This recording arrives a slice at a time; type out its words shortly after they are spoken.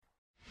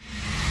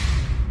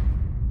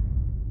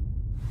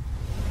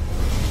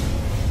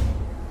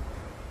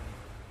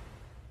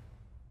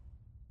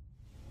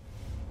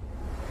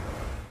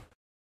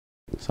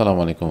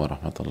Assalamualaikum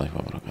warahmatullahi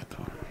wabarakatuh.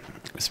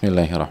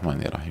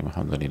 Bismillahirrahmanirrahim.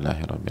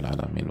 Alhamdulillahi rabbil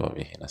alamin wa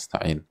bihi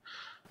nasta'in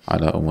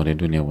ala umuri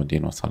dunya wa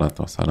din, wa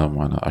salatu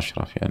wassalamu ala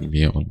ashrafi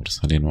anbiya wal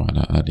mursalin wa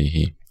ala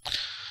alihi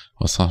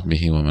wa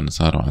sahbihi wa man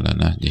sara ala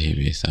nahjihi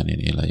bi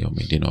ihsanin ila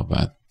yaumidin, wa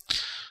ba'd.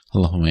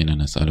 Allahumma inna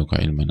nas'aluka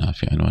ilman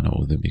nafi'an wa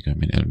na'udzubika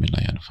min ilmin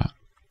la yanfa'.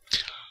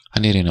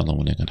 Hadirin Allah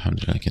muliakan,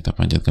 alhamdulillah kita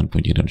panjatkan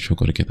puji dan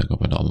syukur kita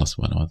kepada Allah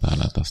Subhanahu wa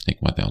taala atas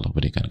nikmat yang Allah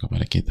berikan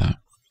kepada kita.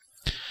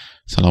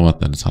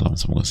 Salawat dan salam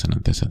semoga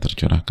senantiasa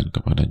tercurahkan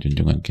kepada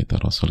junjungan kita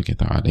Rasul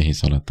kita alaihi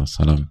salatu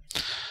wassalam,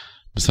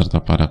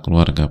 beserta para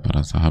keluarga,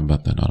 para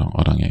sahabat, dan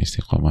orang-orang yang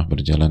istiqomah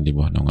berjalan di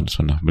bawah naungan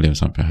sunnah beliau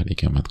sampai hari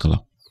kiamat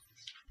kelak.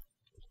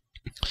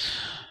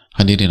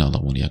 Hadirin Allah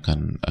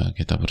muliakan,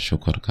 kita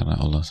bersyukur karena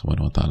Allah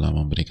Subhanahu wa taala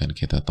memberikan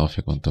kita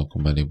taufik untuk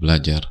kembali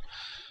belajar,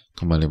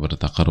 kembali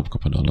bertakarub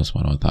kepada Allah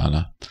Subhanahu wa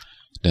taala,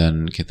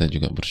 dan kita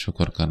juga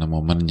bersyukur karena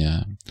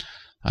momennya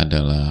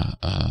adalah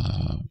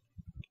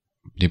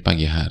di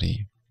pagi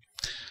hari,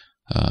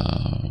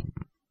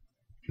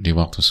 di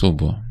waktu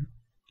subuh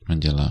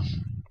menjelang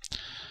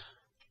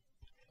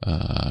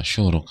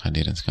syuruk.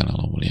 Hadirin sekalian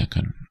Allah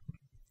muliakan,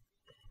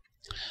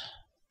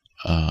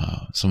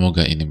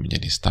 semoga ini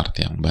menjadi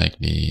start yang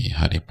baik di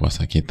hari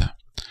puasa kita,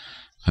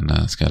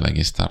 karena sekali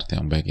lagi start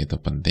yang baik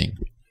itu penting.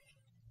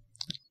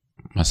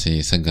 Masih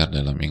segar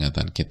dalam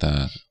ingatan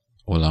kita,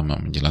 ulama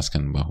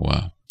menjelaskan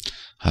bahwa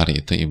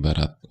hari itu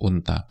ibarat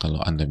unta. Kalau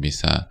Anda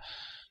bisa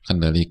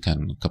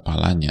kendalikan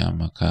kepalanya,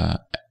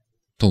 maka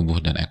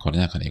tubuh dan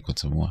ekornya akan ikut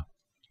semua.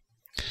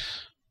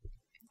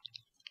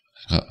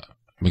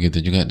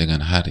 Begitu juga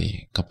dengan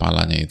hari,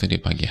 kepalanya itu di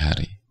pagi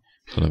hari.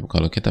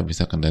 Kalau kita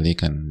bisa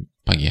kendalikan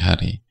pagi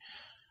hari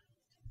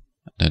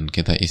dan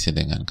kita isi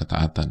dengan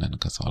ketaatan dan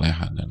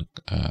kesolehan dan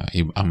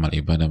amal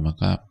ibadah,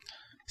 maka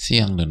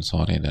siang dan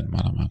sore dan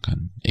malam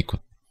akan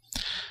ikut.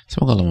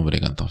 Semoga Allah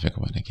memberikan taufik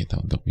kepada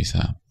kita untuk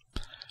bisa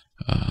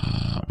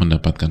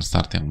mendapatkan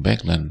start yang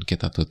baik, dan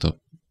kita tutup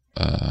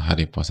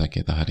hari puasa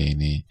kita hari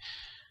ini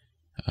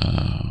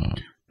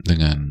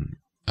dengan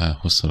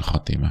husnul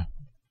khotimah.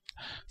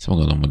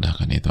 Semoga Allah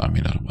mudahkan itu, amin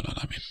ya rabbal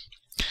alamin.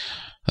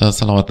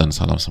 Salawat dan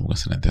salam semoga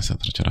senantiasa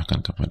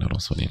tercurahkan kepada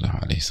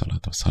Rasulullah alaihi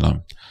salatu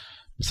wassalam,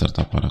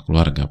 beserta para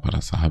keluarga, para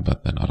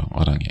sahabat, dan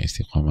orang-orang yang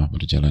istiqomah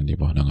berjalan di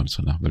bawah naungan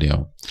sunnah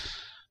beliau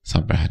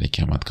sampai hari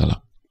kiamat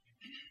kelak.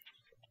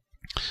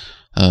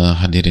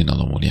 Hadirin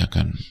Allah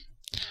muliakan,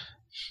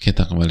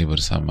 kita kembali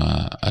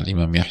bersama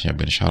Al-Imam Yahya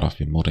bin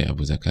Sharaf bin Muri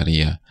Abu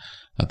Zakaria,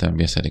 atau yang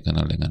biasa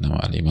dikenal dengan nama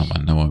Al-Imam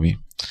An-Nawawi,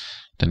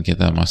 dan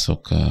kita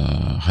masuk ke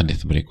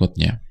hadits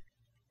berikutnya.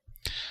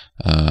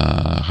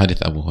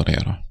 Hadits Abu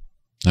Hurairah,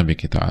 Nabi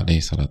kita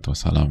alaihi salatu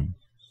wassalam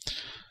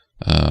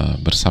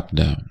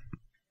bersabda,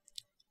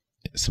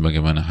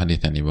 sebagaimana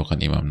hadits yang dibawakan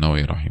Imam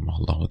Nawawi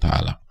rahimahullahu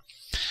ta'ala.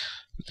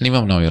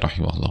 Imam Nawawi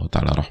rahimahullahu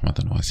ta'ala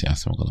rahmatan wasi'ah,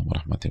 semoga Allah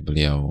merahmati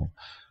beliau,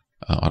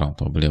 orang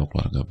tua beliau,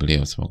 keluarga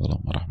beliau, semoga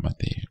Allah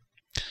merahmati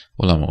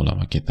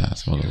ulama-ulama kita,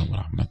 semoga Allah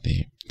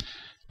merahmati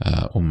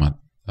umat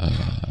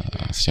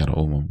secara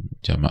umum,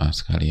 jamaah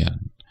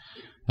sekalian,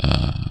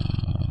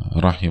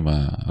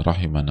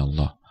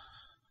 rahimanallah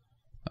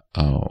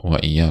wa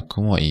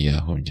iyyakum wa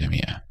iyyahum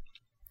jami'an.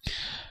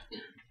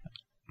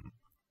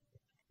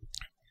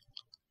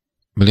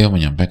 Beliau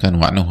menyampaikan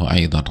wa'anhu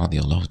أيضا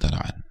radhiallahu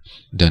ta'ala,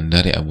 dan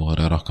dari Abu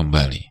Hurairah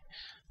kembali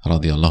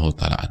radhiallahu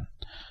ta'ala,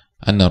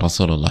 anna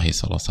Rasulullah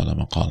SAW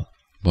qala,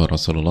 bahwa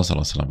Rasulullah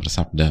SAW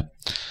bersabda,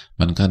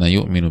 man kana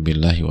yu'minu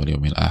billahi wal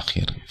yawmil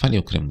akhir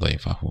falyukrim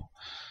dhaifahu,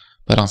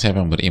 barang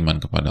siapa yang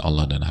beriman kepada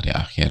Allah dan hari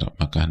akhir,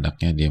 maka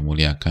hendaknya dia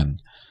muliakan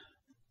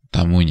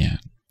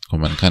tamunya.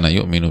 Man kana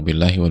yu'minu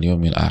billahi wal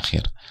yawmil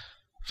akhir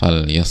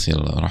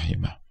falyasil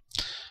rahimah,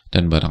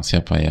 dan barang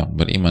siapa yang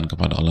beriman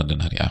kepada Allah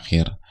dan hari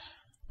akhir,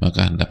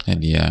 maka hendaknya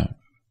dia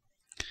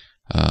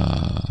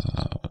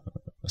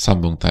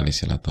sambung tali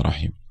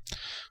silaturahim.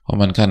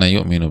 Man kana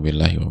yu'minu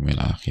billahi wal yawmil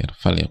akhir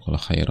falyaqul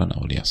khairan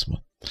aw liyasmut,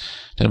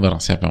 dan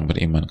barang siapa yang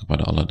beriman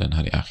kepada Allah dan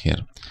hari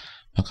akhir,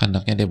 maka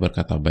hendaknya dia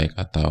berkata baik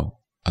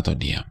atau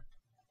diam.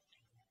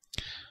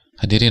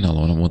 Hadirin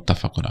Allah,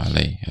 mutafaqun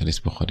alaih, hadits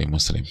Bukhari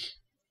Muslim.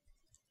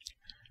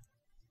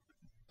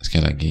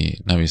 Sekali lagi,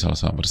 Nabi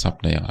SAW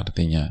bersabda yang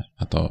artinya,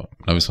 atau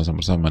Nabi SAW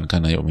bersabda, man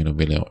kana yu'minu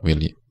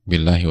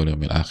billahi wal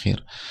yawmil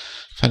akhir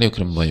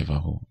falyukrim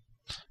dhaifahu,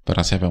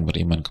 barang siapa yang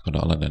beriman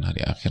kepada Allah dan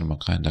hari akhir,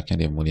 maka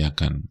hendaknya dia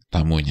muliakan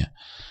tamunya.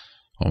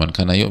 Wa man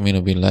kana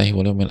yu'minu billahi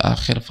wal yawmil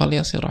akhir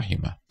falyasir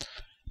rahimah,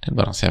 dan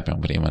barang siapa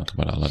yang beriman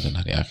kepada Allah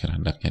dan hari akhir,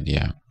 hendaknya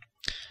dia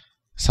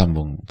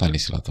sambung tali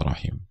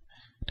silaturahim.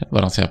 Dan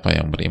barang siapa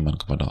yang beriman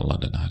kepada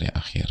Allah dan hari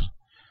akhir,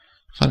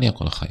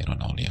 falyaqul khairan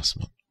aw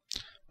liyasmut,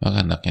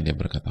 maka hendaknya dia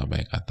berkata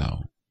baik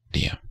atau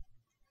diam.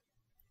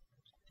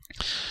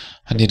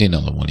 Hadirin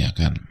Allah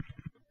muliakan,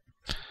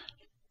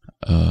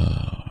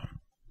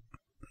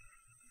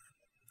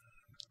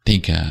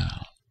 tiga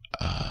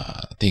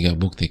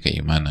bukti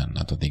keimanan,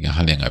 atau tiga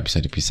hal yang nggak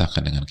bisa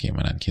dipisahkan dengan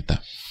keimanan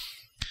kita,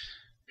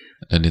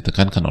 dan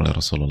ditekankan oleh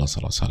Rasulullah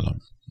SAW.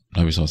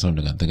 Nabi SAW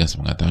dengan tegas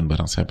mengatakan,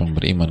 barang siapa yang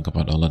beriman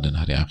kepada Allah dan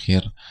hari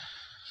akhir,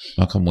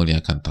 maka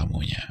muliakan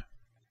tamunya.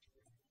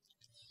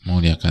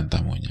 memuliakan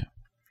tamunya.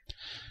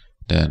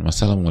 Dan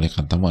masalah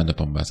memuliakan tamu ada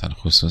pembahasan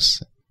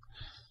khusus,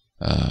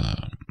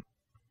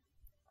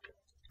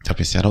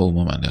 tapi secara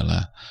umum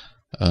adalah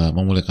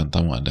memuliakan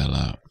tamu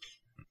adalah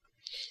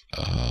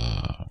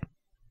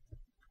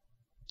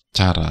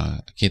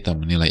cara kita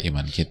menilai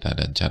iman kita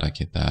dan cara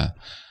kita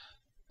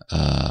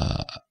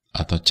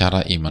atau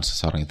cara iman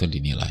seseorang itu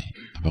dinilai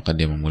apakah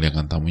dia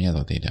memuliakan tamunya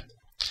atau tidak.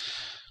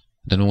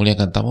 Dan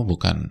memuliakan tamu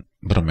bukan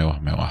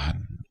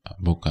bermewah-mewahan,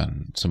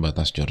 bukan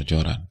sebatas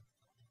jor-joran,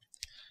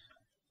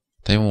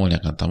 tapi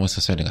memuliakan tamu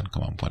sesuai dengan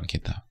kemampuan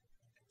kita,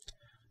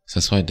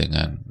 sesuai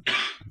dengan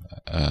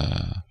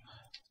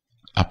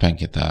apa yang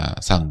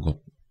kita sanggup,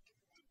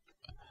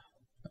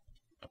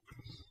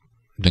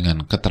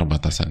 dengan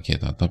keterbatasan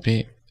kita,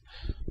 tapi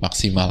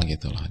maksimal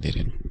gitulah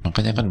hadirin.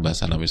 Makanya kan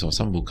bahasa Nabi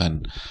SAW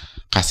bukan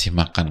kasih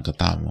makan ke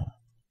tamu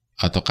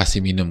atau kasih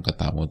minum ke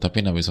tamu,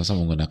 tapi Nabi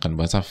SAW menggunakan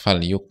bahasa fal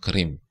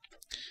yukrim,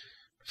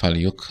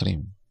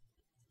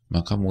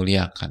 maka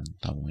muliakan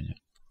tamunya,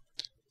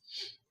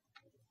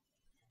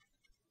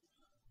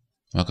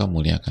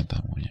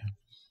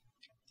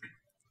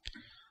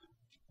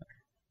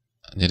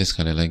 Jadi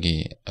sekali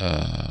lagi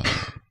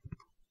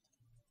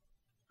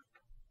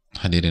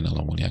hadirin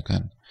Allah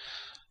muliakan,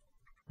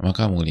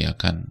 maka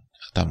muliakan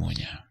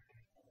tamunya.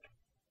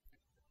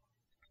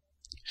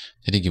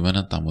 Jadi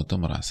gimana tamu itu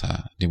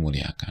merasa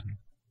dimuliakan?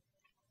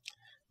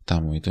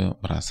 Tamu itu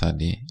merasa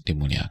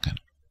dimuliakan.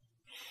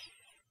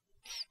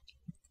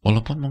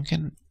 Walaupun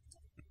mungkin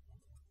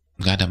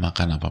nggak ada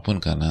makan apapun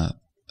karena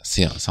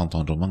sang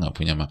tuan rumah nggak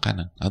punya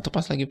makanan, atau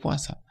pas lagi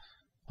puasa,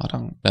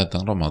 orang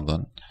datang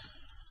Ramadan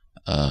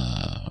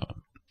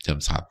jam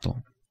 1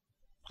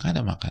 nggak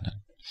ada makanan,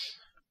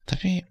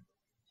 tapi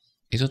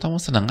itu tamu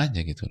senang aja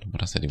gitu loh,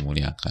 merasa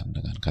dimuliakan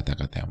dengan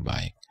kata-kata yang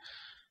baik,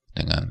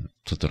 dengan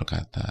tutur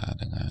kata,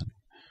 dengan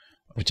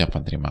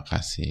ucapan terima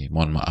kasih,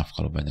 mohon maaf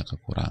kalau banyak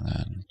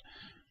kekurangan,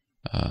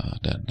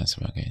 dan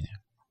sebagainya.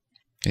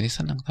 Jadi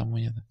senang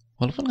tamunya,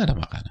 walaupun nggak ada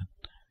makanan,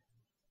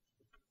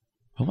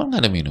 walaupun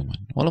nggak ada minuman,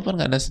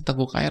 walaupun nggak ada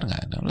seteguk air,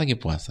 nggak ada, lagi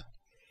puasa,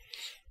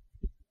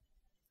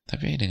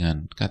 tapi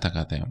dengan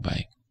kata-kata yang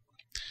baik,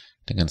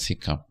 dengan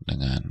sikap,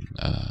 dengan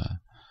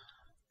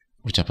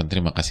ucapan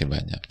terima kasih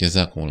banyak,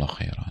 jazakumullah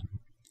khairan.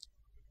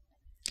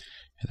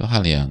 Itu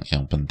hal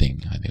yang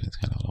penting hadirin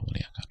sekalian Allah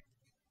muliakan.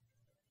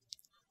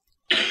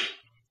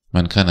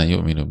 Man kana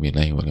yu'minu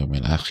billahi wal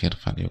yawmil akhir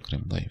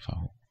falyukrim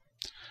dhaifahu.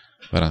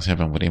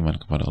 Barangsiapa yang beriman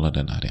kepada Allah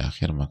dan hari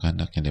akhir, maka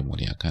hendaknya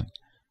dimuliakan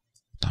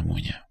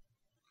tamunya.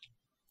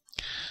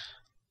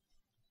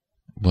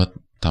 Buat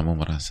tamu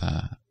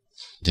merasa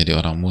jadi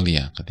orang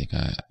mulia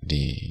ketika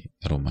di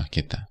rumah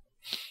kita.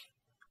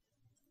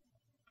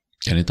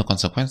 Dan itu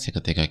konsekuensi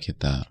ketika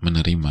kita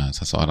menerima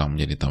seseorang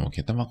menjadi tamu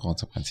kita, maka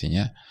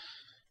konsekuensinya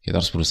kita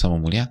harus berusaha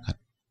memuliakan.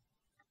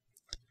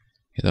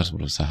 Kita harus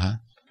berusaha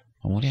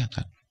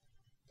memuliakan.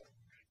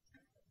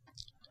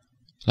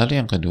 Lalu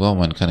yang kedua,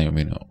 man kana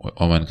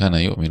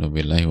yu'minu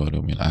billahi wal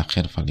yawmil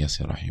akhir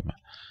falyasir rahimah.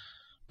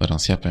 Barang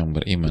siapa yang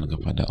beriman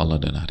kepada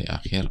Allah dan hari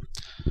akhir,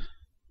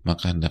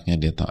 maka hendaknya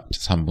dia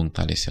sambung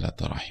tali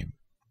silaturahim.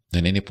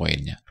 Dan ini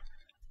poinnya.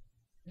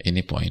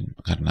 Ini poin,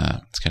 karena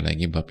sekali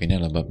lagi bab ini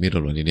adalah bab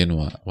birrul walidain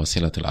wa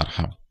wasilatul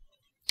arham.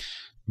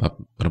 Bab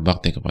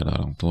berbakti kepada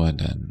orang tua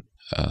dan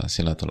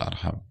silatul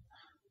arham,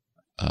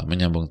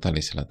 menyambung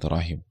tali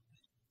silaturahim.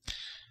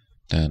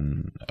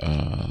 Dan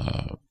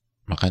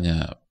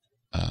makanya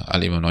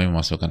Al-Imam Nawawi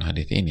memasukkan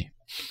hadis ini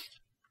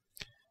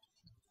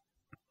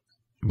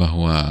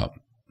bahwa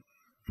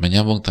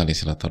menyambung tali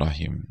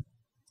silaturahim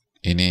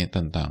ini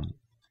tentang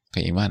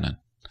keimanan.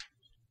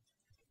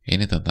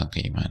 Ini tentang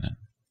keimanan.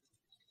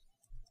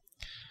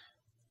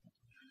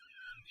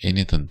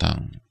 Ini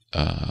tentang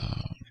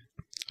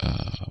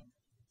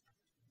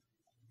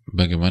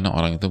bagaimana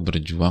orang itu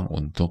berjuang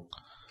untuk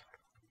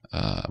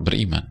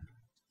beriman.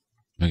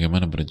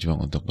 Bagaimana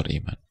berjuang untuk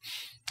beriman.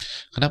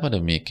 Kenapa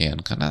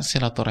demikian? Karena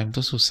silaturahim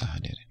itu susah,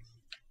 hadirin.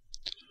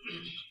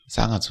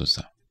 Sangat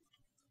susah.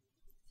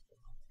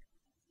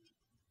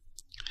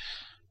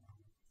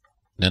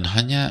 Dan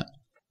hanya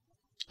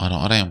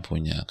orang-orang yang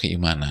punya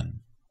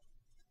keimanan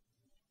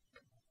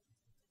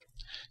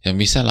yang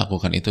bisa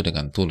lakukan itu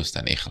dengan tulus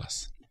dan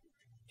ikhlas.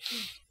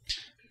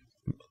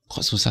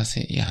 Kok susah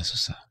sih? Ya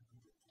susah.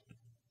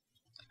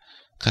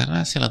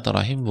 Karena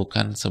silaturahim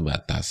bukan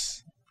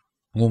sebatas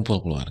ngumpul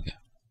keluarga.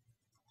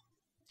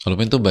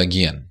 Walaupun itu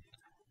bagian,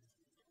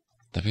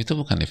 tapi itu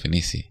bukan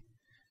definisi.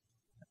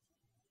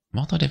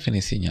 Mau tahu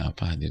definisinya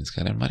apa hadirin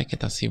sekalian? Mari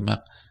kita simak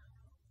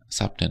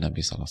sabda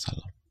Nabi SAW.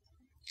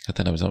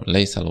 Kata Nabi SAW,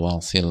 laisal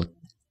wasil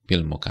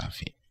bil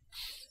mukafi.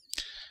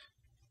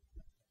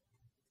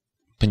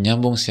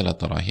 Penyambung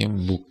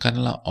silaturahim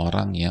bukanlah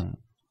orang yang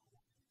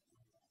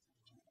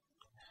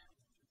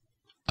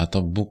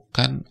atau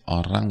bukan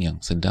orang yang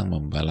sedang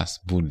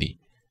membalas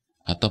budi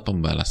atau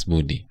pembalas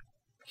budi.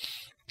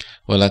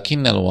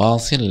 Walakinnal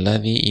wasil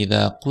alladhi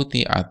idza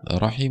quti'at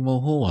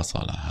rahimuhu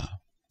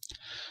wasalaha.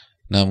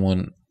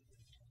 Namun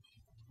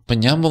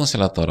penyambung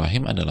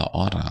silaturahim adalah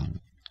orang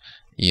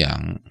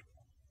yang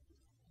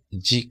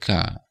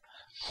jika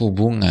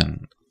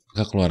hubungan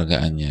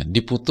kekeluargaannya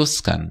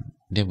diputuskan,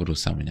 dia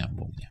berusaha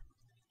menyambungnya.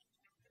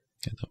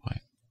 Gitu,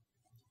 Pak.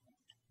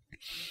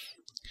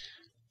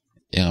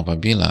 Yang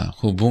apabila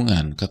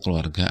hubungan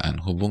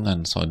kekeluargaan,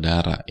 hubungan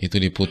saudara itu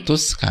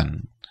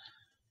diputuskan,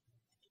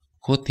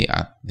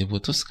 kutiat,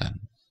 diputuskan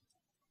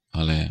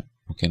oleh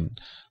mungkin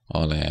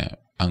oleh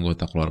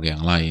anggota keluarga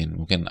yang lain,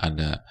 mungkin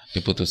ada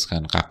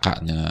diputuskan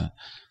kakaknya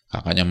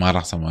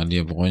marah sama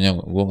dia, pokoknya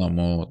gue nggak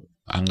mau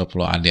anggap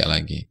lo adik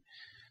lagi,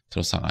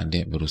 terus sang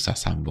adik berusaha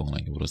sambung,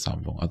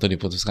 atau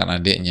diputuskan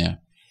adiknya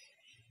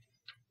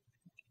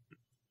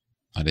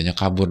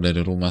kabur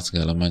dari rumah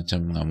segala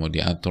macam, nggak mau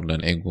diatur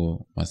dan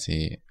ego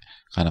masih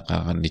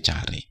kanak-kanak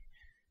dicari,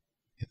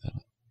 gitu,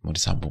 mau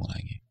disambung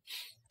lagi.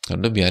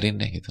 Kalau udah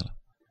biarin deh gitu loh,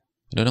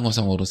 udah nggak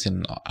usah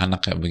ngurusin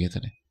anak kayak begitu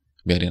deh,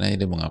 biarin aja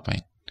dia mau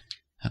ngapain,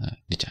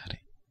 dicari,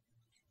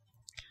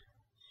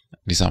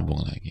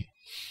 disambung lagi.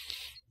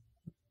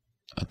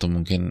 Atau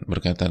mungkin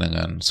berkaitan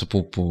dengan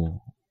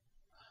sepupu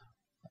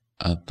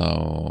atau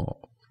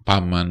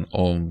paman,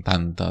 om,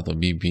 tante atau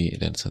bibi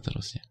dan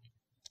seterusnya,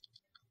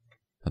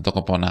 atau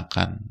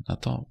keponakan,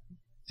 atau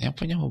yang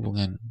punya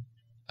hubungan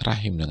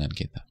rahim dengan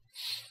kita.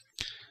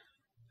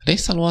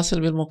 Laisal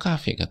wasil bil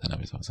mukafi, kata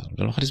Nabi SAW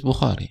dalam hadis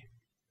Bukhari.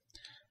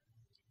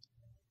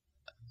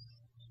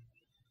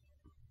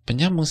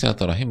 Penyambung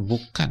silaturahim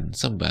bukan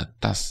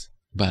sebatas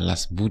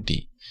balas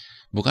budi,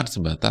 bukan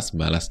sebatas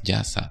balas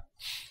jasa.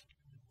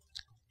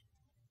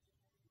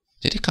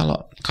 Jadi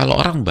kalau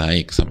orang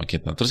baik sama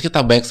kita, terus kita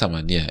baik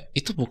sama dia,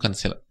 itu bukan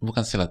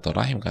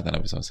silaturahim, kata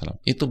Nabi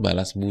SAW. Itu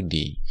balas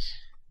budi.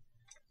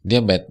 Dia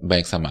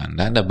baik sama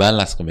Anda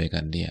balas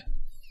kebaikan dia.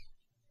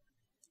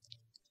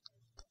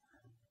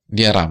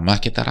 Dia ramah,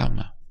 kita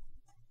ramah.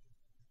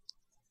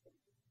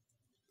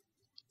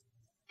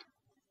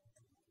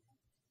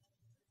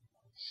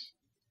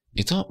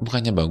 Itu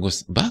bukannya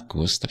bagus,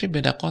 tapi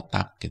beda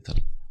kotak gitu.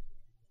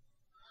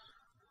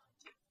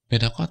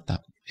 Beda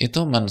kotak.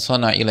 Itu man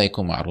sona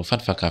ilaikum ma'rufan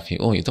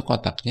fakafi'u, itu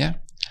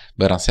kotaknya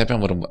barang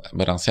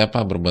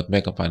siapa berbuat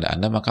baik kepada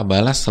Anda maka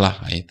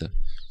balaslah, itu.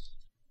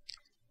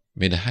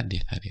 Beda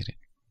hadis, hadirin.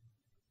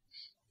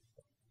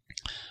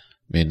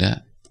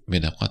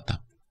 Beda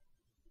kotak.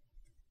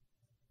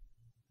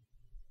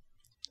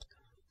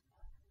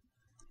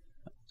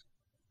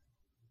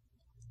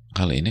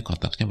 Kalau ini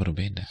kotaknya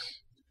berbeda.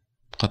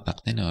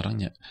 Kotaknya ini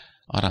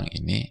orang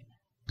ini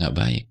nggak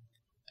baik,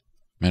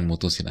 main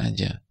mutusin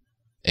aja,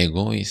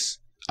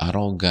 egois,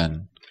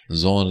 arogan,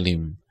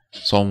 zolim,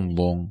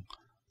 sombong,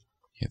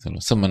 gitu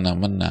loh,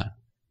 semena-mena,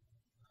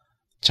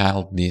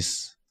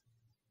 childish,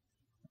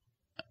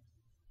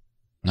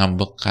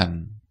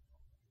 ngambekan,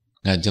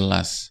 nggak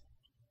jelas.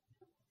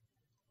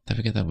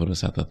 Tapi kita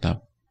berusaha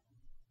tetap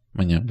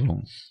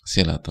menyambung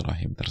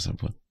silaturahim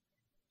tersebut.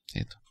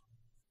 Itu.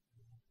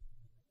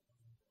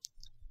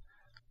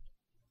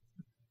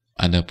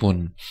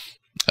 Adapun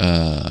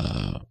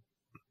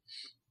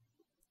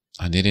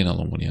hadirin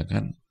Allah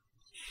muliakan,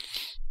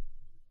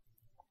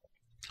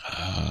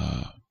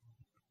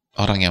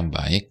 orang yang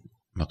baik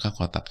maka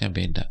kotaknya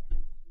beda.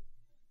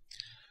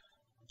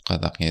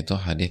 Kotaknya itu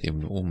hadits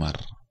Ibnu Umar,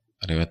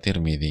 riwayat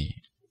Tirmidzi,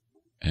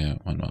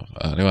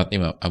 riwayat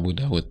Imam Abu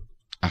Dawud,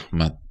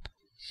 Ahmad,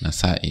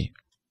 Nasai.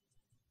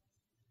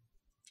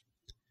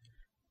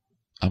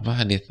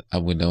 Apa hadits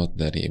Abu Dawud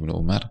dari Ibnu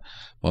Umar?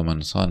 Wa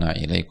man sana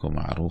ilaikum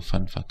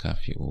ma'rufan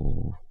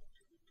fakafi'u.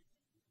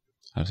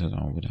 Hadits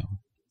Abu Dawud.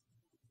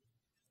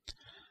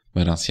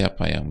 Barang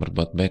siapa yang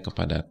berbuat baik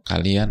kepada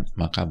kalian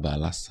maka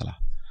balaslah.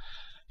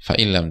 Fa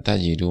illam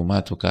tajidu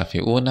ma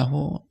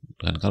tukafi'unahu,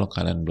 dan kalau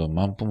kalian belum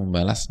mampu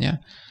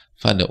membalasnya,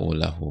 fad'u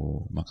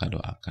lahu, maka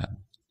doakan.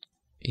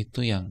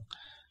 Itu yang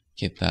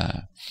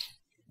kita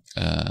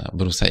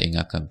berusaha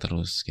ingatkan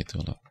terus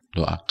gitu loh.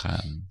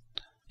 Doakan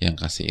yang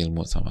kasih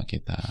ilmu sama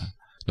kita,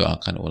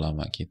 doakan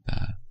ulama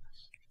kita,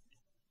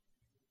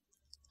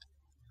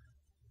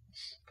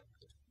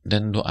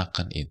 dan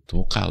doakan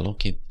itu kalau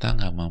kita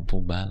nggak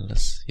mampu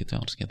balas, itu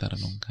yang harus kita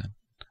renungkan.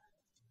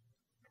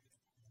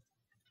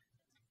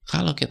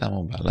 Kalau kita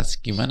mau balas,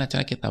 gimana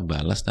cara kita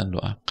balas dan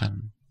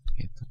doakan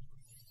gitu.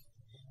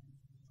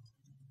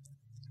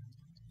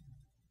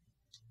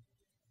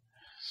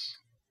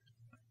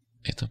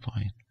 Itu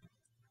poin.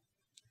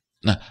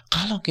 Nah,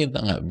 kalau kita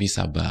nggak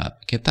bisa,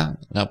 kita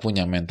nggak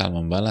punya mental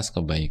membalas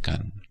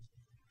kebaikan,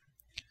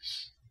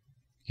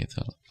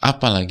 gitu.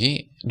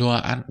 Apalagi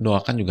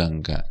doakan juga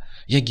enggak.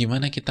 Ya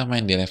gimana kita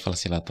main di level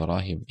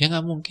silaturahim? Ya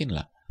nggak mungkin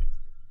lah.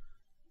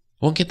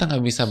 Wong kita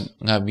nggak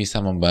bisa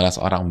membalas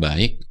orang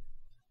baik.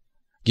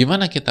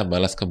 Gimana kita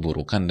balas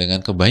keburukan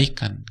dengan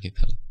kebaikan,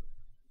 gitu.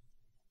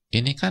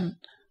 Ini kan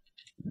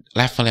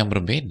level yang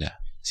berbeda.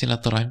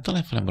 Silaturahim itu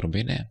level yang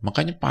berbeda.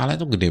 Makanya pahala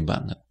itu gede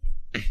banget.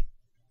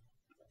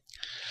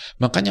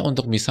 Makanya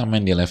untuk bisa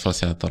main di level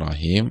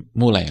silaturahim,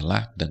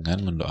 mulailah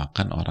dengan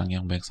mendoakan orang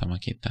yang baik sama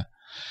kita.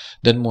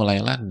 Dan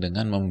mulailah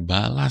dengan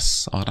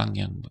membalas orang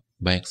yang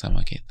baik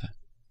sama kita.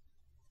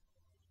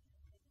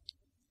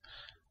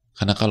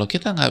 Karena kalau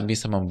kita nggak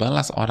bisa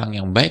membalas orang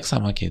yang baik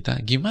sama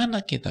kita, gimana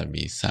kita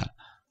bisa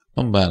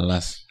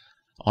membalas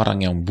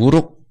orang yang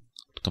buruk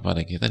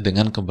kepada kita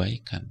dengan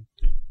kebaikan,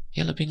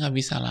 ya lebih nggak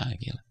bisa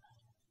lagi lah.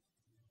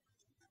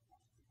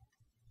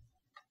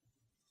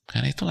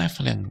 Karena itu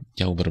level yang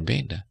jauh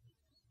berbeda.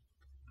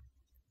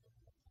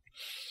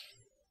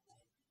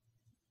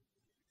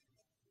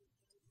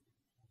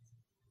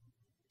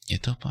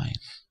 Itu poin.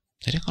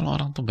 Jadi kalau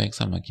orang tuh baik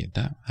sama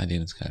kita,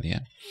 hadirin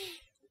sekalian,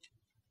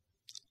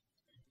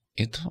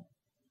 itu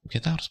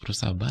kita harus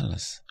berusaha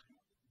balas.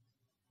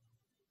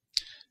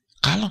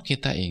 Kalau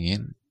kita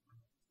ingin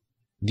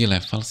di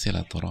level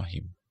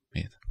silaturahim,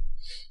 gitu.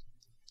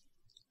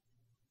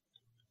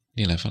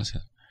 Di level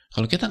silaturahim.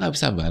 Kalau kita nggak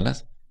bisa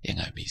balas, ya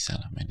nggak bisa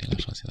lah main di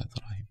level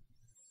silaturahim.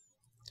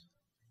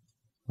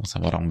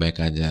 Sama orang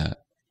baik aja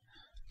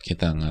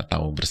kita nggak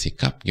tahu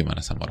bersikap,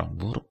 gimana sama orang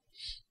buruk?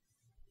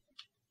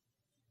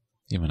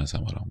 Gimana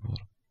sama orang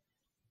buruk?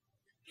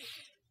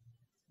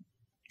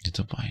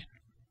 Itu poin.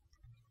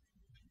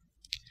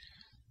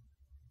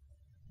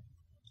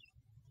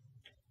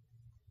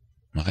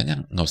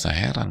 Makanya nggak usah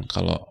heran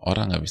kalau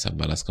orang nggak bisa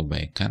balas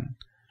kebaikan,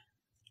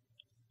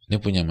 dia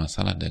punya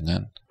masalah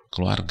dengan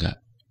keluarga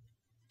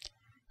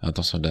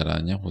atau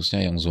saudaranya,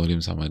 khususnya yang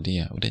zalim sama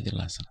dia. Udah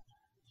jelas,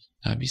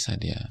 nggak bisa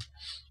dia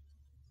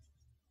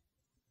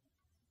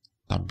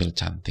tampil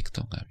cantik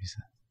tuh, nggak bisa.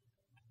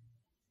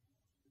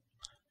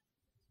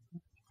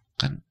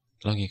 Kan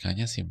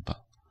logikanya simpel.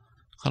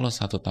 Kalau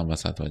 1 tambah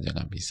 1 aja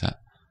nggak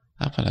bisa,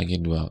 apalagi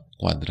 2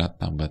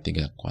 kuadrat tambah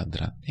 3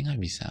 kuadrat, ya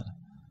nggak bisa lah.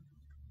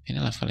 Ini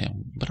level yang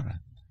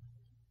berat.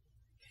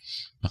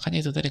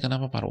 Makanya itu tadi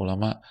kenapa para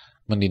ulama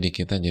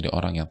mendidik kita jadi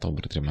orang yang tahu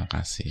berterima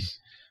kasih,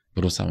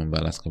 berusaha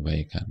membalas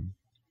kebaikan,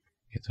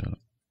 gitu.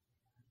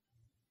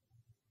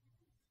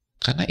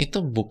 Karena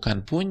itu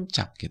bukan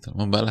puncak, gitu.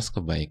 Membalas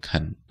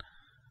kebaikan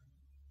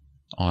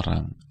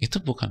orang itu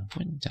bukan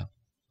puncak,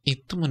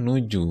 itu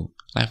menuju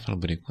level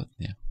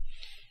berikutnya.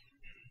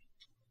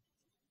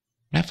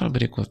 Level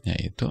berikutnya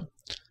itu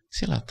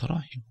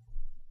silaturahim.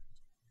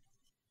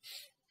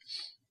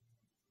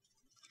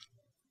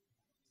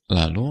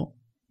 Lalu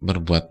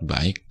berbuat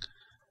baik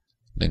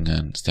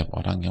dengan setiap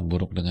orang yang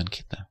buruk dengan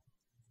kita.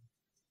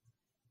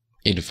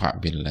 Idfa'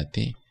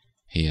 billati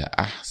hiya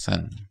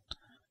ahsan.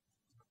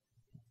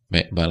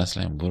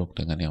 Balaslah yang buruk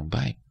dengan yang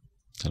baik.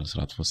 Dalam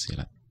surat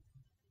Fussilat.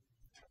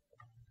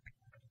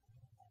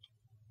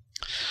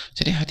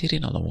 Jadi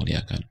hadirin Allah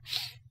muliakan.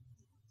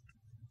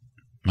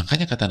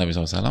 Makanya kata Nabi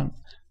SAW,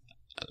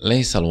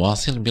 laisal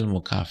wasil bil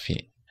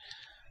mukafi.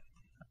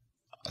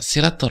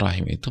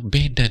 Silaturahim itu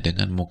beda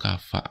dengan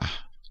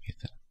mukafa'ah.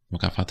 Gitu.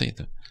 Mukafa'ah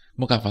itu.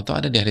 Mukafa'ah itu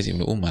ada di hadis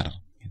Ibnu Umar.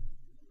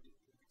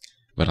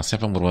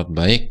 Barangsiapa yang berbuat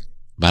baik,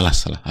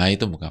 balaslah. Nah,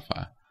 itu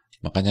mukafa'ah.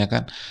 Makanya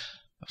kan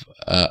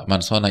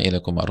man sona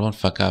ilaikum ma'rufan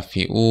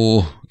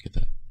fakafi'uh, gitu.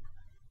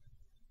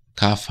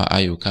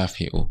 Kafa'a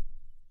yukafi'uh.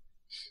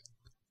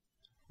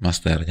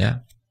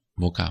 Masdarnya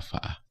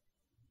mukafa'ah.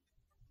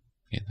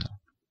 Gitu.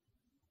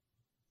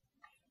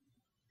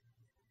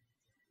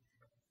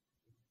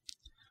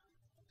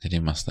 Jadi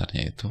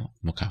masdarnya itu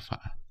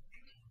mukafa'ah.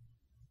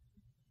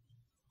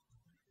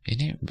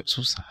 Ini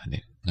susah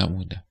deh, nggak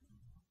mudah.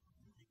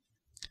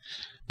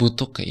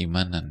 Butuh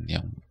keimanan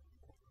yang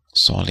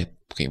solid,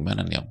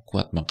 keimanan yang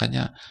kuat.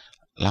 Makanya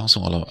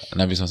langsung kalau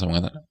Nabi SAW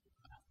mengatakan,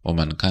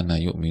 "Waman kana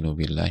yu'minu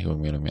billahi wa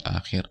yawmil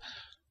akhir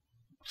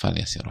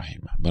falyasir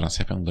rahimah." Barang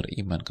siapa yang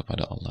beriman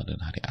kepada Allah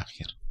dan hari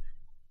akhir,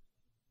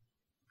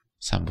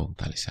 sambung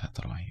tali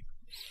silaturahim.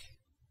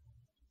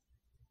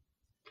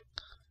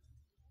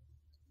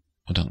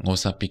 Udah nggak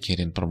usah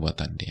pikirin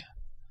perbuatan dia,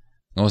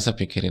 nggak usah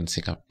pikirin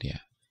sikap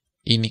dia.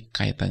 Ini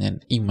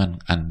kaitannya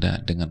iman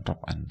Anda dengan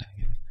Rabb Anda.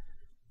 Gitu.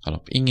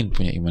 Kalau ingin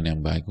punya iman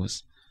yang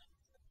bagus,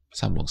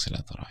 sambung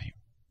silaturahim.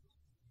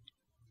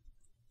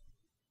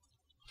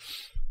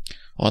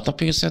 Oh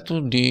tapi saya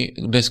tuh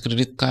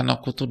didiskreditkan,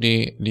 aku tuh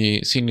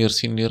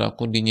disindir-sindir,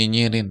 aku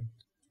dinyinyirin.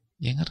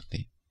 Ya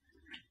ngerti.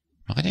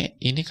 Makanya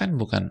ini kan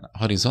bukan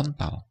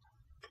horizontal.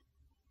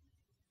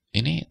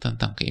 Ini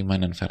tentang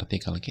keimanan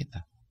vertikal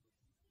kita.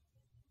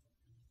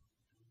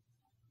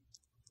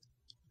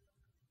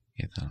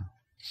 Gitu.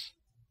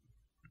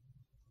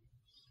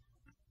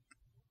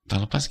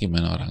 Terlepas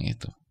gimana orang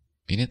itu,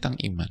 ini tentang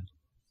iman.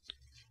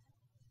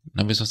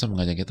 Nabi SAW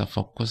mengajak kita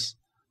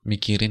fokus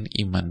mikirin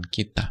iman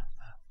kita.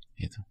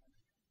 Gitu.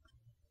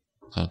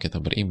 Kalau kita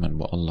beriman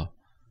bahwa Allah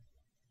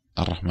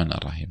Ar-Rahman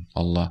Ar-Rahim,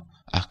 Allah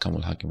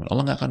Ahkamul Hakimin,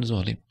 Allah nggak akan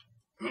zalim.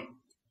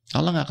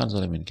 Allah nggak akan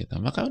zalimin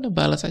kita. Maka udah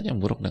balas aja yang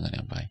buruk dengan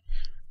yang baik.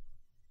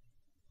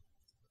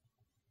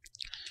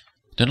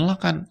 Dan Allah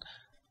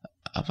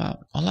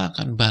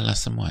akan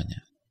balas semuanya.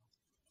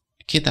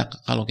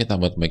 Kalau kita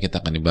buat baik,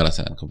 kita akan dibalas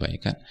dengan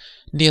kebaikan.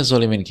 Dia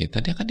zolimin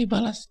kita, dia akan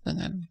dibalas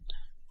dengan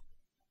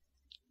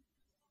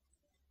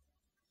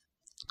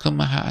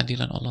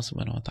kemahaadilan Allah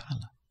Subhanahu Wa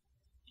Taala.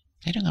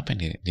 Jadi ngapain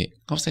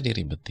nggak usah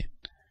diribetin.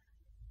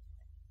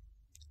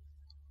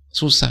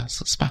 Susah,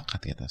 sepakat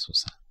kita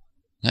susah.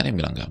 Nggak ada yang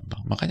bilang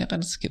gampang. Makanya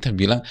kan kita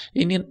bilang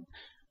ini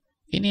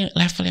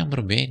level yang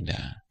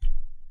berbeda.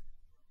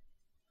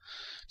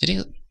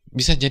 Jadi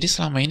bisa jadi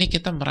selama ini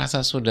kita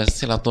merasa sudah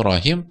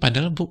silaturahim,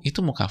 padahal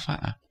itu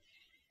mukafaah.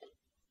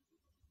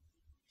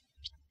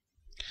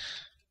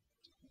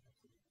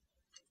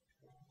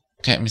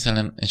 Kayak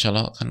misalnya, insya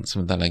Allah kan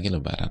sebentar lagi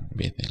Lebaran,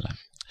 bismillah.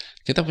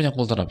 Kita punya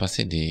kultur apa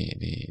sih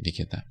di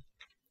kita?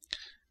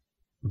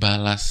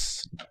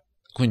 Balas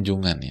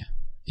kunjungan ya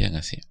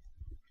nggak sih?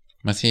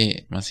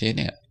 Masih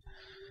ini nggak?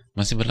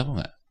 Masih berlaku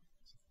nggak?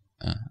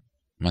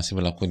 Masih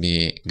berlaku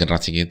di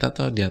generasi kita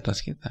atau di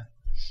atas kita?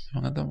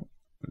 Emang atau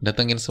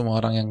datengin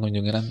semua orang yang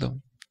kunjungin antum?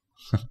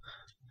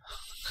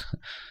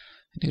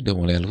 Ini udah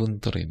mulai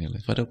luntur ini loh.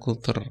 Padahal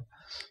kultur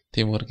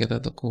timur kita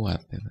tuh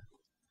kuat gitu.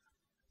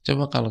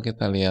 Coba kalau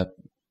kita lihat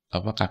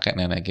kakek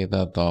nenek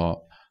kita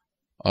atau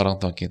orang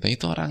tua kita,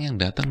 itu orang yang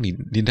datang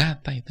di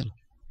data itu loh.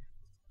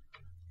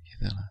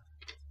 Gitu loh.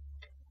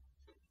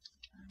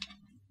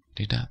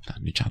 Di data,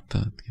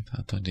 dicatat gitu,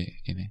 atau di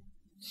ini.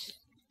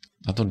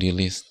 Atau di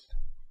list.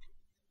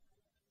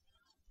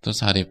 Terus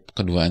hari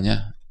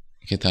keduanya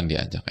kita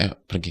diajak,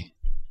 pergi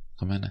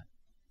kemana?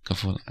 Ke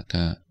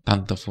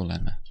tante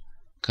fulana,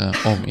 ke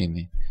om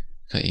ini,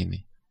 ke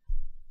ini.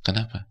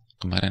 Kenapa?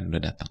 Kemarin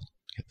udah datang.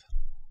 Gitu.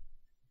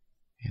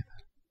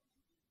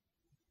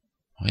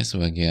 Makanya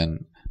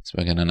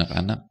sebagian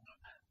anak-anak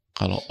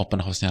kalau open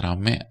house-nya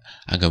rame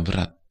agak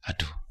berat.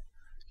 Aduh,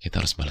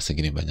 kita harus balas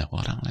segini banyak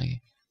orang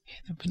lagi.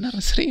 Itu benar,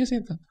 serius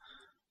itu.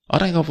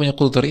 Orang yang punya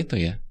kultur itu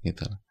ya,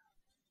 gitu.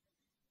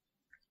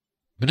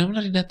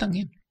 Benar-benar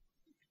didatangin.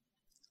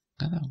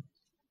 Gak tahu.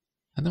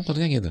 Antum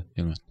kulturnya gitu,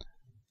 Ilman.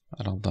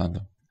 Orang tua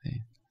antum.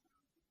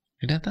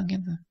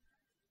 Didatangin tuh.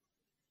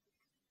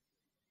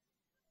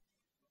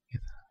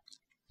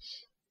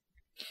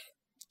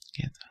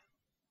 Gitu.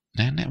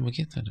 Nenek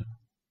begitu dong.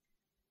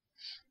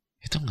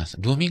 Itu 2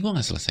 minggu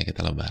nggak selesai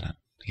kita lebaran,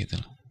 gitu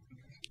loh.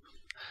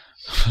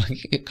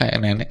 Apalagi kayak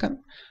nenek kan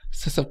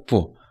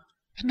sesepuh,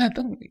 kan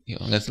datang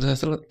nggak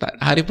selesai.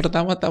 Hari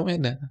pertama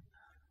tamunya datang.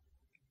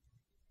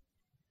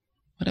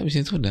 Pada habis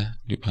itu udah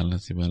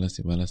dibalas, gitu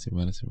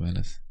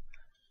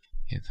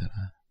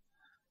lah.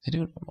 Jadi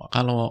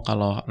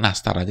kalau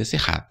nastar aja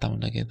sih khatam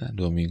udah kita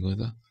 2 minggu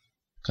tuh.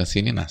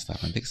 Kesini nastar,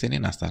 nanti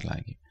kesini nastar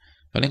lagi.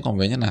 Paling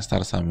kombinnya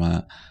nastar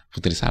sama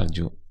putri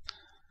salju.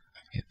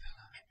 Gitu.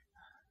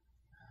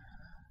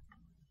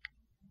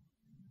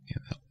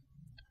 Gitu.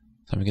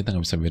 Sampai kita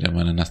nggak bisa beda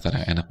mana nastar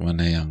yang enak,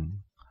 mana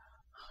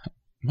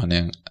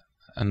yang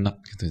enak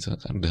gitu. Itu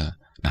kan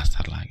udah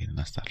nastar lagi.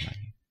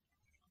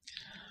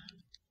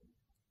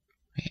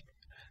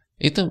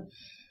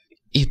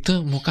 Itu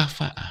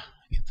mukafaah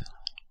gitu.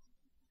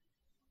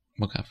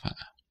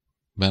 Mukafaah.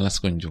 Balas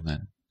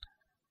kunjungan.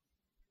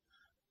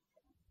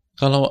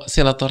 Kalau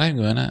silaturahim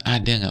gimana?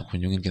 Dia nggak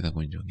kunjungin, kita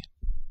kunjungin.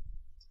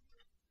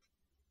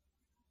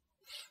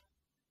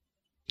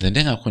 Dan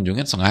dia nggak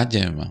kunjungin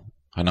sengaja memang,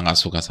 karena nggak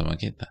suka sama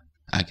kita.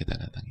 Kita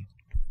datangin.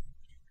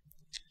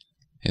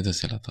 Itu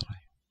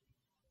silaturahim.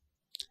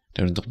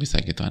 Dan untuk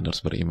bisa gitu, Anda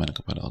harus beriman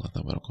kepada Allah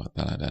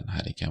Taala dan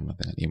hari kiamat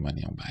dengan iman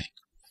yang baik.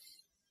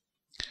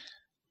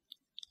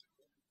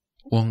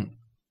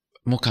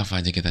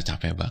 Mukafah aja kita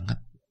capek banget.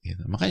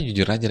 Gitu. Makanya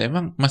jujur aja,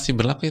 emang masih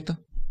berlaku itu?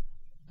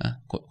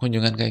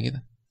 Kunjungan kayak gitu?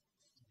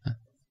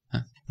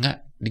 Nggak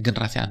di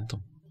generasi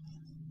antum.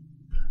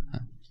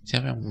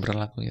 Siapa yang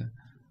berlaku gitu?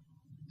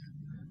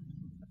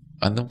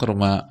 Antum ke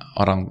rumah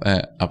orang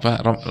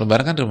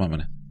lebaran kan di rumah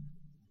mana?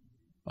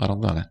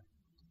 Orang tua kan?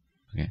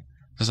 Oke.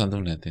 Terus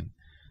antum liatin,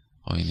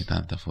 ini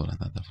tante fulan.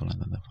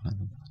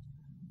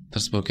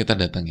 Terus baru kita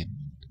datengin.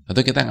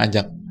 Atau kita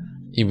ngajak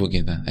ibu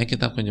kita,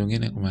 kita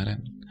kunjungin ya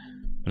kemarin.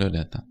 Beliau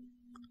datang.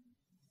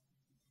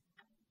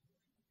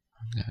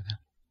 Enggak kan?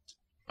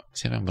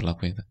 Siapa yang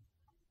berlaku itu?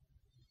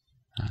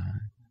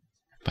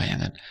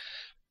 Bayangkan,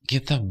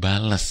 kita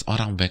balas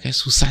orang baiknya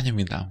susahnya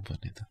minta ampun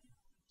itu.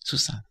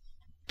 Susah.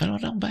 Padahal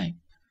orang baik.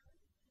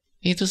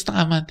 Itu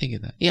setengah mati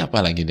kita.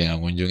 Apalagi dia nggak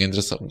ngunjungin,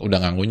 terus udah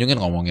nggak ngunjungin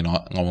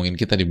ngomongin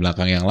kita di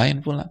belakang yang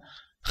lain pula.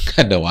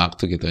 Gak ada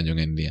waktu kita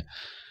kunjungin dia.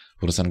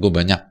 Urusan gue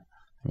banyak.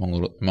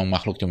 Emang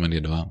makhluk cuma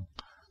dia doang.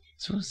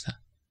 Susah.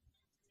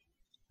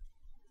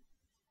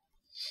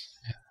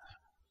 Ya.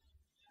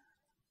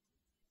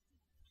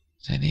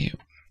 Jadi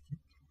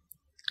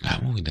nggak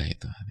mudah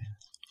itu.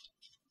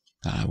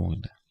 Nggak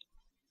mudah.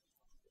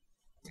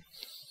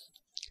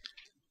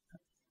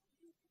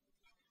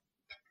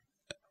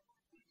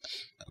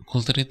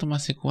 Kultur itu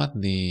masih kuat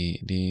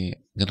di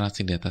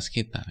generasi di atas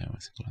kita ya,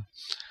 masih kuat.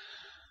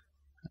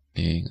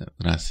 Di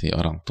generasi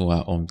orang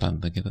tua, om,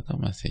 tante kita tuh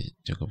masih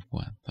cukup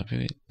kuat.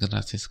 Tapi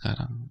generasi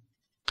sekarang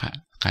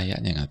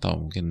kayaknya nggak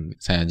tahu, mungkin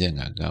saya aja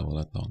nggak gaul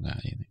atau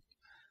nggak ini.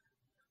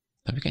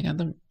 Tapi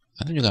kayaknya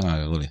antum juga nggak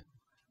gaul ya.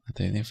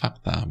 Atau ini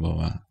fakta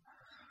bahwa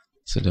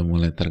sudah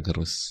mulai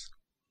tergerus.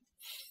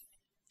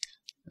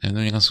 Dan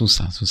itu kan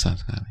susah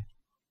sekali.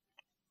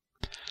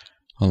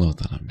 Allah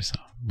Ta'ala bisa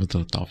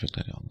betul taufik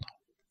dari Allah.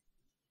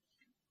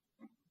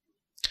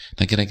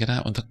 Nah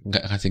kira-kira untuk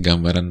nggak kasih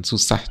gambaran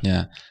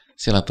susahnya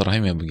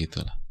silaturahim ya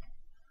begitulah.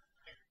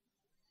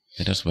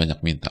 Jadi harus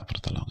banyak minta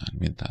pertolongan,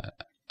 minta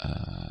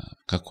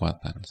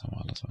kekuatan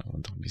sama Allah SWT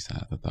untuk bisa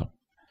tetap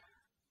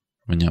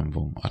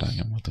menyambung orang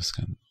yang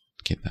memutuskan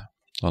kita.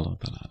 Allah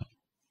Ta'ala.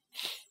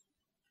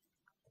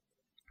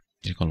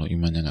 Jadi kalau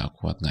imannya nggak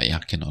kuat, nggak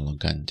yakin Allah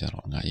ganjar,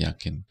 nggak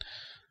yakin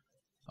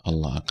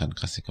Allah akan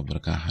kasih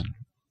keberkahan,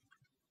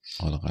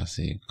 Allah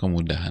kasih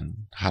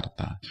kemudahan,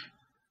 harta,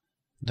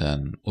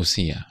 dan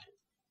usia.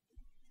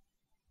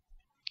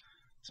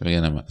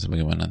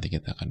 Sebagaimana nanti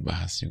kita akan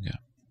bahas juga.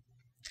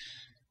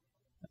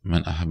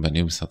 Man ahabban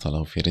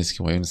yubsatalahu fi rizki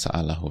wa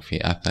yunsa'alahu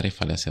fi athari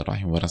falyasir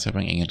rahim. Barang siapa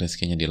yang ingin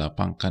rezekinya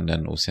dilapangkan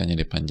dan usianya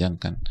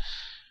dipanjangkan,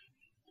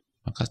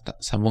 maka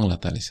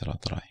sambunglah tali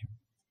silaturahim.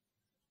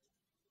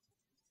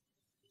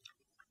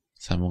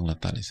 Sambunglah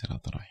tali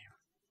silaturahim.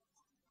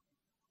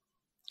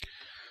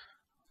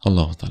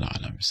 Allah Ta'ala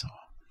alam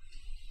bisawab.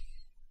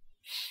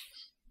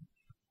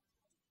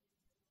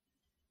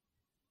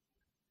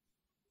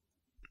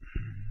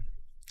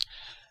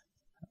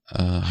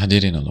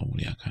 Hadirin Allah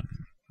muliakan.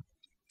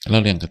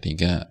 Lalu yang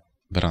ketiga,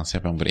 barang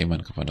siapa yang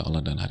beriman kepada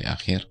Allah dan hari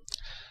akhir,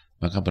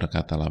 maka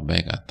berkatalah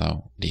baik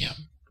atau diam.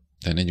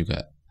 Dan ini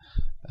juga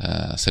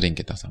sering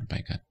kita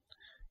sampaikan,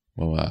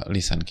 bahwa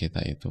lisan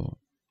kita itu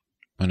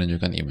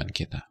menunjukkan iman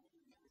kita.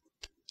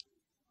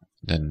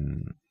 Dan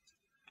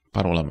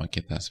para ulama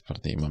kita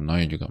seperti Imam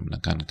Nawawi juga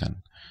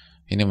menekankan,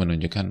 ini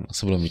menunjukkan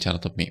sebelum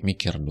bicara tuh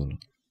mikir dulu.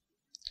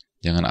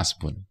 Jangan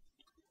asbun.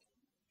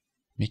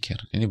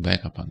 Mikir, ini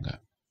baik apa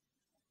enggak?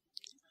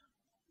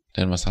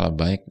 Dan masalah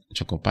baik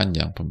cukup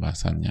panjang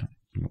pembahasannya.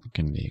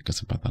 Mungkin di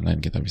kesempatan lain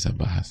kita bisa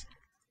bahas.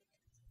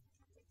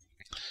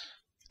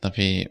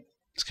 Tapi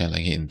sekali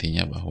lagi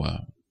intinya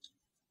bahwa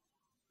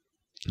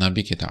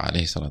Nabi kita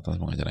alaihi salatu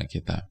mengajarkan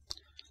kita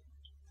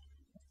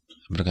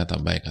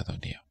berkata baik atau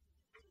diam.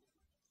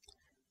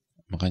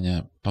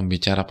 Makanya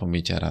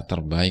pembicara-pembicara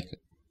terbaik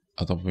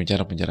atau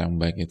pembicara-pembicara yang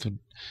baik itu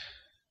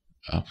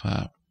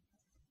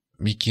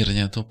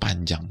mikirnya tuh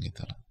panjang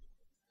gitu.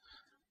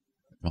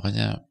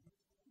 Makanya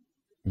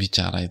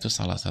bicara itu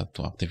salah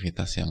satu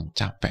aktivitas yang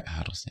capek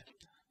harusnya.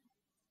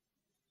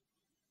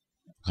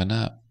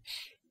 Karena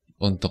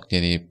untuk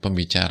jadi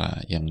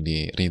pembicara yang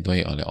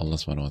diridhoi oleh Allah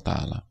Subhanahu wa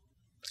taala,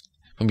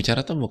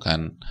 pembicara itu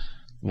bukan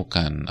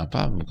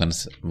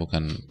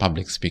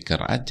public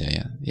speaker aja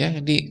ya. Ya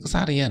di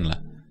keseharian lah,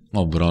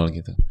 ngobrol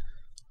gitu.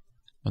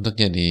 Untuk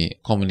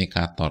jadi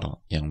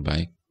komunikator yang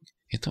baik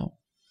itu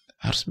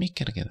harus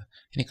mikir gitu.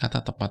 Ini kata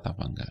tepat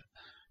apa enggak?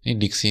 Ini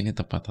diksi ini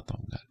tepat atau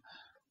enggak?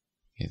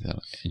 Gitu.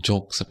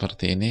 Joke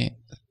seperti ini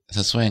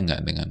sesuai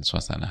enggak dengan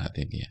suasana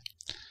hati dia?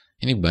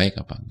 Ini baik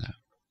apa enggak?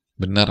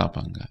 Benar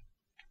apa enggak?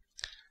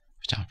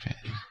 Capek.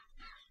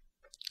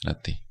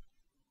 Letih.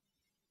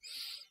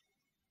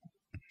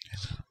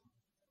 Gitu.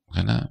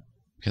 Karena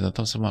kita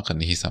tahu semua akan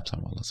dihisap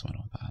sama Allah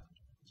Subhanahu wa taala.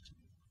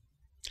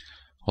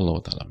 Allah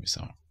Ta'ala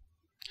bisa.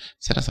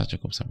 Saya rasa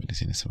cukup sampai di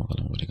sini. Semoga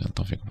Allah memberikan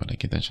taufik kepada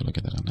kita. Insyaallah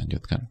kita akan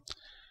lanjutkan.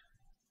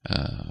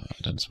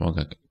 Dan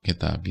semoga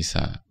kita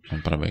bisa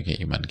memperbaiki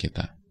iman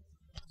kita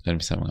dan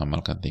bisa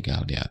mengamalkan 3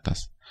 hal di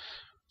atas.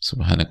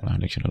 Subhanakallahumma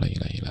wa bihamdika, la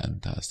ilaha illa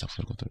anta,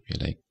 astaghfiruka wa atubu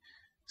ilaik.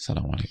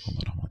 Assalamualaikum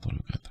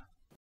warahmatullahi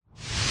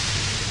wabarakatuh.